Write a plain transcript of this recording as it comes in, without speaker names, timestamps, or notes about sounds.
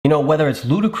You know, whether it's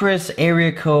ludicrous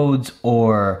area codes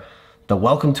or the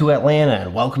welcome to Atlanta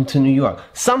and welcome to New York,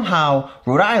 somehow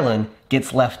Rhode Island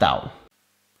gets left out.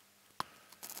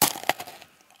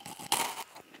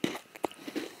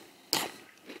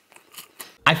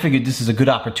 I figured this is a good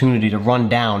opportunity to run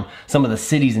down some of the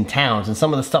cities and towns and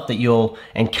some of the stuff that you'll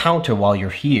encounter while you're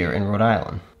here in Rhode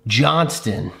Island.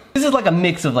 Johnston. This is like a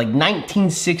mix of like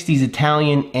 1960s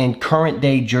Italian and current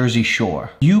day Jersey Shore.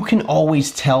 You can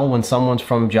always tell when someone's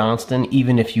from Johnston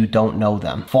even if you don't know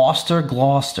them. Foster,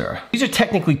 Gloucester. These are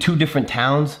technically two different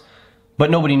towns, but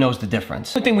nobody knows the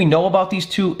difference. The only thing we know about these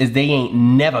two is they ain't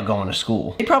never going to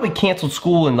school. They probably canceled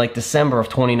school in like December of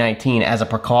 2019 as a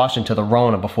precaution to the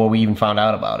Rona before we even found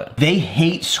out about it. They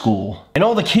hate school. And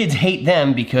all the kids hate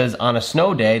them because on a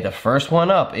snow day, the first one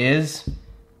up is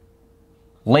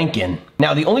Lincoln.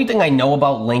 Now, the only thing I know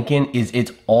about Lincoln is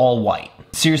it's all white.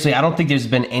 Seriously, I don't think there's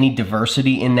been any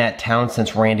diversity in that town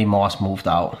since Randy Moss moved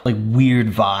out. Like weird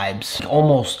vibes,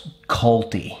 almost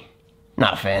culty.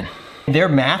 Not a fan. Their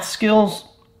math skills,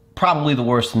 probably the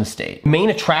worst in the state.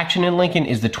 Main attraction in Lincoln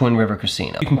is the Twin River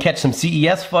Casino. You can catch some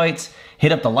CES fights,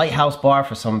 hit up the Lighthouse Bar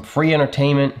for some free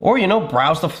entertainment, or, you know,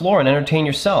 browse the floor and entertain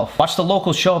yourself. Watch the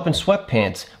locals show up in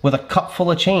sweatpants with a cup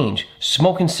full of change,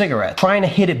 smoking cigarettes, trying to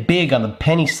hit it big on the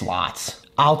penny slots.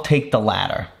 I'll take the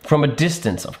latter. From a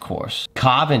distance, of course.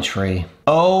 Coventry.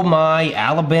 Oh my,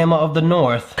 Alabama of the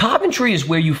North. Coventry is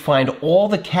where you find all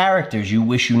the characters you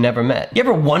wish you never met. You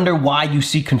ever wonder why you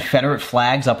see Confederate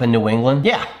flags up in New England?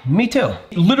 Yeah, me too.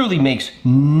 It literally makes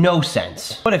no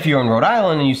sense. But if you're in Rhode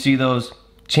Island and you see those,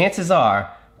 chances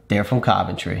are they're from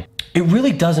Coventry. It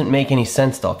really doesn't make any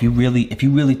sense though. If you really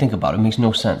think about it, it makes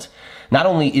no sense. Not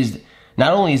only is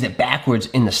it backwards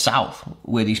in the South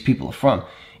where these people are from,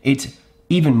 it's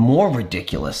even more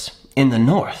ridiculous in the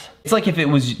North. It's like if it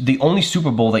was the only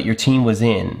Super Bowl that your team was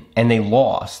in and they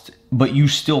lost, but you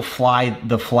still fly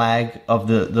the flag of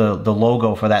the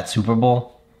logo for that Super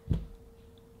Bowl.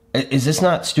 Is this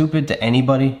not stupid to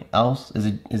anybody else? Is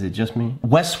it just me?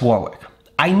 West Warwick.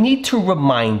 I need to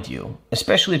remind you,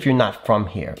 especially if you're not from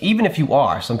here, even if you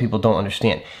are, some people don't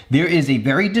understand, there is a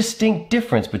very distinct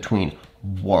difference between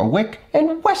Warwick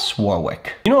and West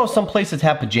Warwick. You know how some places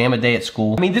have pajama day at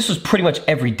school? I mean, this was pretty much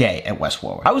every day at West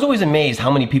Warwick. I was always amazed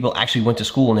how many people actually went to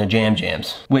school in their jam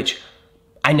jams, which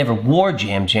I never wore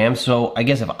jam jams, so I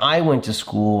guess if I went to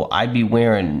school, I'd be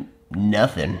wearing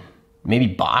nothing. Maybe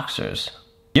boxers.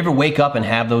 You ever wake up and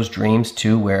have those dreams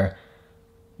too, where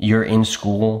you're in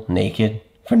school naked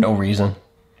for no reason?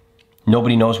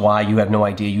 Nobody knows why, you have no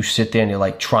idea. You sit there and you're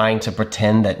like trying to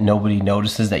pretend that nobody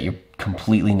notices that you're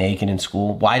completely naked in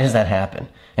school. Why does that happen?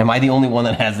 Am I the only one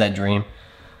that has that dream?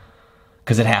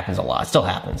 Because it happens a lot. It still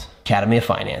happens. Academy of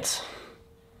Finance.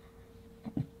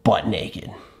 Butt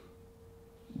naked.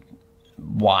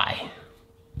 Why?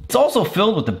 It's also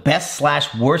filled with the best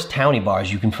 / worst townie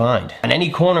bars you can find. On any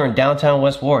corner in downtown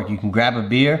West Warwick, you can grab a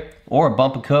beer or a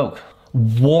bump of Coke.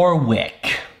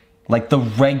 Warwick. Like the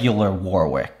regular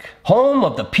Warwick. Home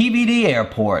of the PBD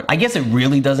airport. I guess it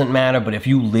really doesn't matter, but if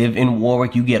you live in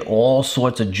Warwick, you get all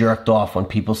sorts of jerked off when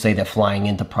people say they're flying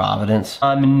into Providence.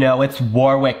 No, it's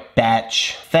Warwick,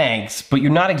 batch. Thanks, but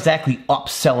you're not exactly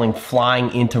upselling flying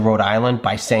into Rhode Island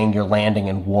by saying you're landing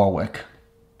in Warwick.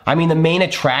 I mean, the main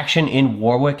attraction in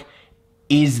Warwick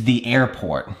is the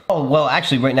airport. Oh, well,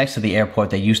 actually, right next to the airport,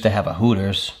 they used to have a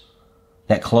Hooters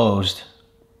that closed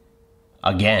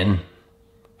again.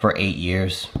 For 8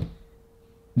 years.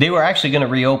 They were actually gonna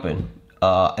reopen,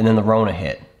 and then the Rona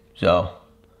hit. So,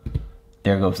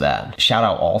 there goes that. Shout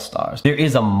out All Stars. There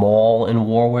is a mall in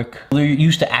Warwick. There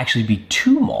used to actually be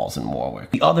 2 malls in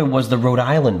Warwick. The other was the Rhode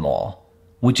Island Mall,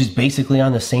 which is basically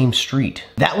on the same street.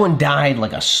 That one died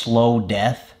like a slow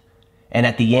death, and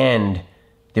at the end,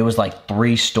 there was like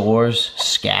 3 stores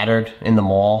scattered in the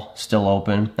mall, still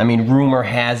open. I mean, rumor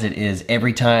has it is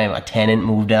every time a tenant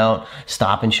moved out,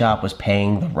 Stop and Shop was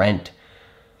paying the rent.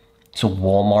 So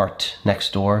Walmart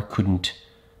next door couldn't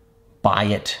buy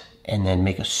it and then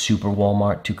make a super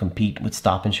Walmart to compete with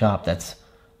Stop and Shop. That's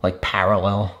like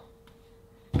parallel.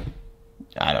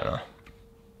 I don't know.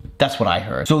 That's what I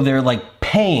heard. So they're like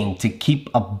paying to keep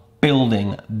a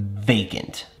building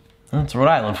vacant. That's Rhode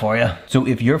Island for you. So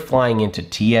if you're flying into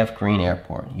TF Green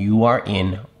Airport, you are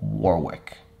in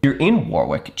Warwick. If you're in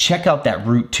Warwick, check out that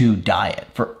Route 2 diet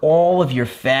for all of your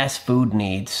fast food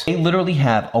needs. They literally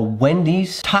have a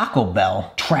Wendy's, Taco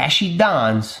Bell, Trashy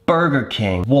Don's, Burger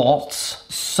King, Waltz,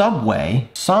 Subway,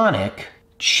 Sonic,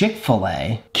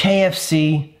 Chick-fil-A,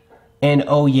 KFC, and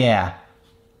oh yeah,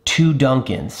 2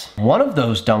 Dunkins. One of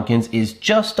those Dunkins is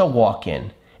just a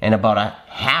walk-in, and about a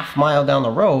half mile down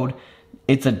the road,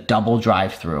 It's a double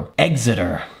drive-through.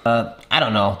 Exeter. I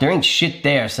don't know. There ain't shit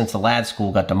there since the lad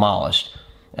school got demolished.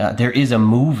 There is a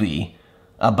movie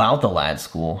about the lad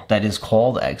school that is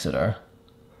called Exeter.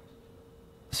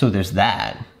 So there's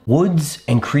that. Woods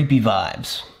and creepy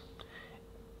vibes.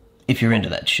 If you're into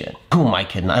that shit. Who am I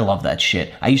kidding? I love that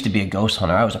shit. I used to be a ghost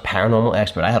hunter. I was a paranormal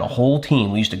expert. I had a whole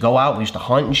team. We used to go out, we used to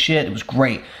hunt and shit. It was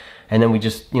great. And then we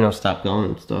just, you know, stopped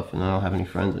going and stuff, and I don't have any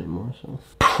friends anymore, so.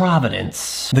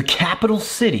 Providence, the capital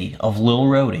city of Lil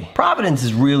Rhody. Providence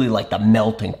is really like the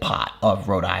melting pot of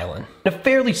Rhode Island. In a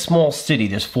fairly small city,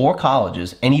 there's 4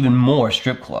 colleges and even more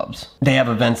strip clubs. They have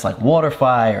events like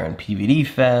Waterfire and PVD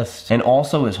Fest, and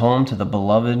also is home to the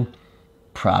beloved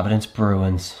Providence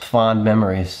Bruins. Fond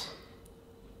memories.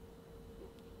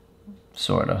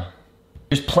 Sorta.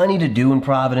 There's plenty to do in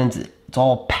Providence. It's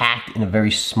all packed in a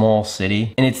very small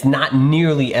city, and it's not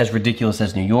nearly as ridiculous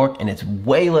as New York, and it's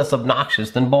way less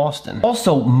obnoxious than Boston.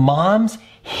 Also, moms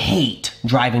hate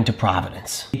driving to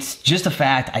Providence. It's just a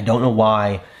fact. I don't know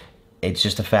why. It's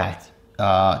just a fact.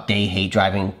 They hate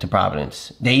driving to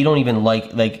Providence. They don't even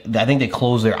like I think they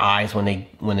close their eyes when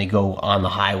they go on the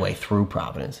highway through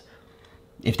Providence.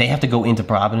 If they have to go into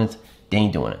Providence, they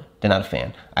ain't doing it. They're not a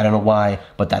fan. I don't know why,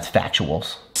 but that's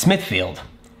factuals. Smithfield.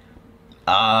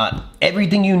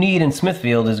 Everything you need in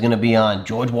Smithfield is gonna be on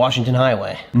George Washington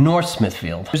Highway. North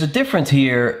Smithfield. There's a difference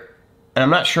here, and I'm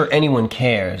not sure anyone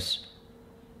cares,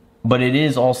 but it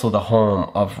is also the home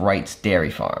of Wright's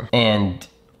Dairy Farm. And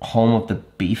home of the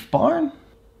beef barn?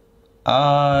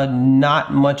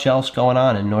 Not much else going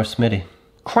on in North Smitty.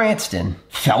 Cranston.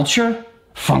 Felcher?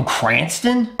 From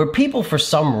Cranston? Where people, for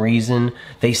some reason,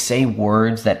 they say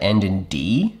words that end in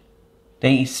D,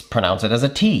 they pronounce it as a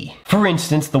T. For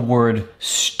instance, the word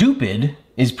stupid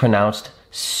is pronounced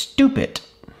stupid.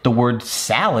 The word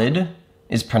salad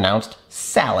is pronounced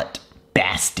salad.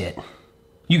 Bastard.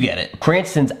 You get it.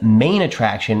 Cranston's main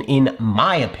attraction, in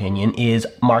my opinion, is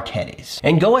Marchetti's.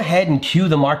 And go ahead and cue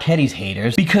the Marchetti's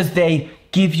haters because they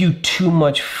give you too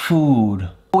much food.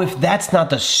 If that's not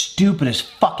the stupidest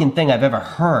fucking thing I've ever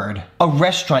heard, a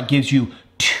restaurant gives you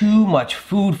too much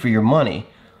food for your money.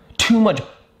 Too much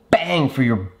bang for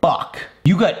your buck.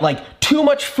 You got like too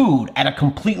much food at a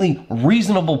completely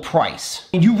reasonable price.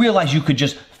 And you realize you could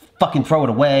just fucking throw it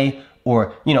away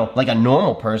or, you know, like a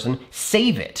normal person,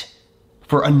 save it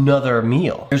for another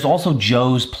meal. There's also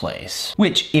Joe's Place,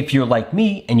 which if you're like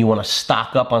me and you want to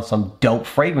stock up on some dope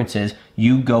fragrances,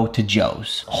 you go to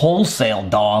Joe's. Wholesale,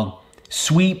 dog.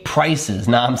 Sweet prices,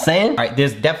 know what I'm saying? All right,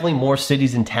 there's definitely more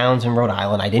cities and towns in Rhode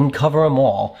Island. I didn't cover them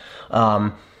all.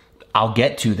 I'll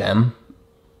get to them.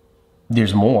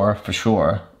 There's more, for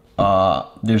sure.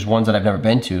 There's ones that I've never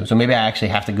been to, so maybe I actually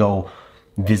have to go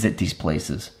visit these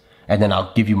places, and then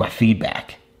I'll give you my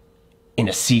feedback in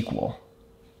a sequel.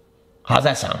 How's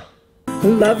that sound?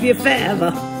 Love you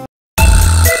forever.